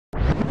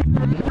I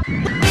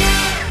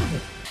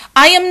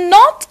am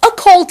not a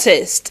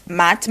cultist,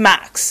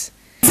 MATTMAX.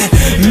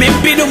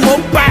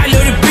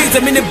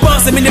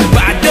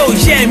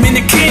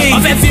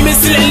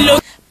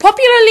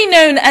 Popularly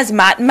known as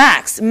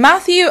MATTMAX,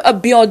 Matthew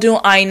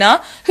Abiodun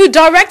Aina, who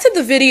directed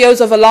the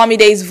videos of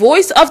Olamide's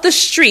Voice of the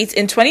Street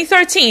in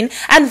 2013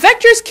 and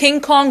Vector's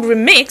King Kong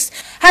remix,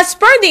 has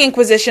spurred the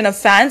inquisition of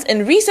fans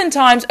in recent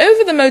times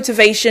over the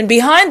motivation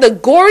behind the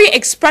gory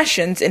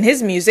expressions in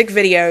his music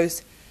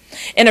videos.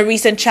 In a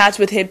recent chat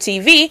with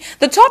HipTv,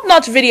 the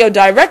top-notch video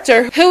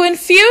director, who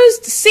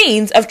infused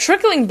scenes of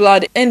trickling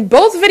blood in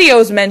both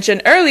videos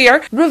mentioned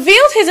earlier,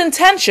 revealed his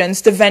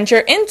intentions to venture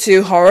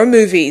into horror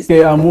movies.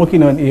 Okay, I'm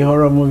working on a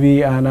horror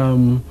movie and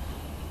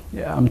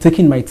I'm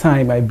taking my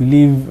time. I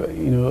believe,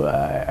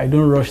 I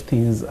don't rush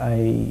things.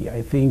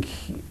 I think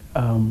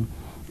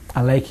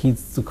I like it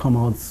to come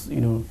out,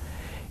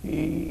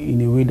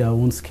 in a way that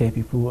won't scare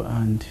people,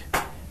 and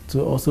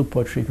to also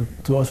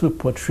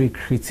portray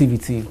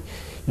creativity.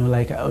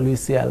 Like I always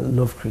say, I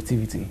love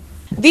creativity.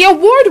 The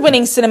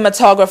award-winning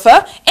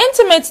cinematographer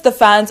intimates the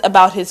fans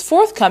about his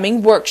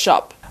forthcoming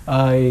workshop.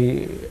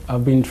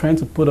 I've been trying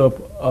to put up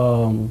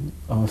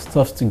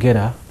stuff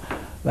together,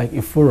 like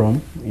a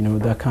forum,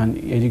 that can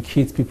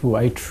educate people.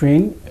 I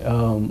train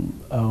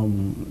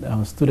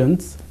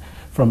students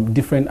from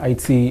different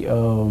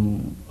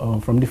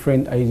from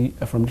different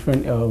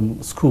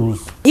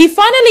schools. He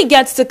finally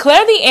gets to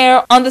clear the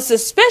air on the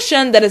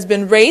suspicion that has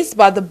been raised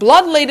by the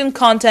blood-laden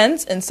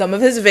contents in some of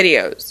his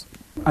videos.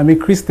 I'm a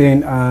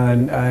Christian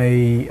and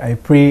I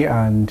pray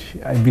and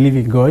I believe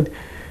in God,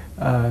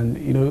 and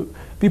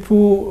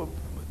people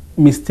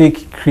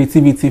mistake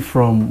creativity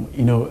from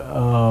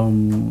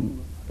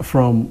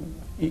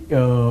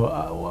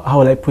how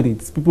will I put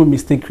it? People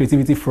mistake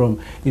creativity from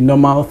the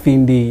normal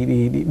thing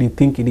they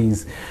think it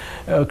is.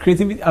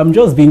 Creativity. I'm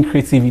just being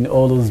creative in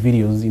all those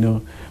videos.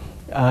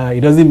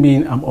 It doesn't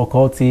mean I'm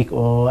occultic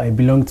or I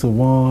belong to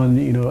one.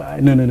 No.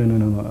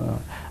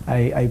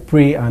 I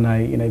pray and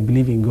I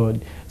believe in God.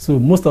 So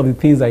most of the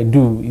things I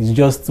do is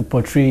just to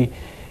portray,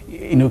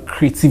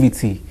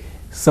 creativity,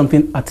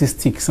 something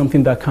artistic,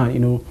 something that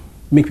can,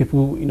 make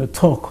people,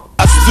 talk.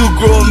 I still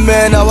grown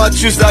man, I want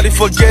choose how to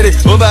forget it.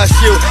 What about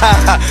you?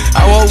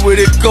 I want with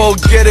it, go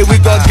get it. We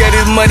gon' get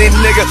it, money,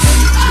 nigga.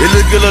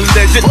 Illegal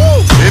legend.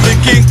 Every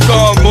King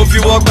Kong, if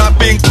you walk my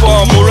ping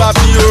pong, more rap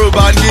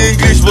Yoruba in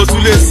English, but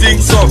to sing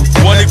song.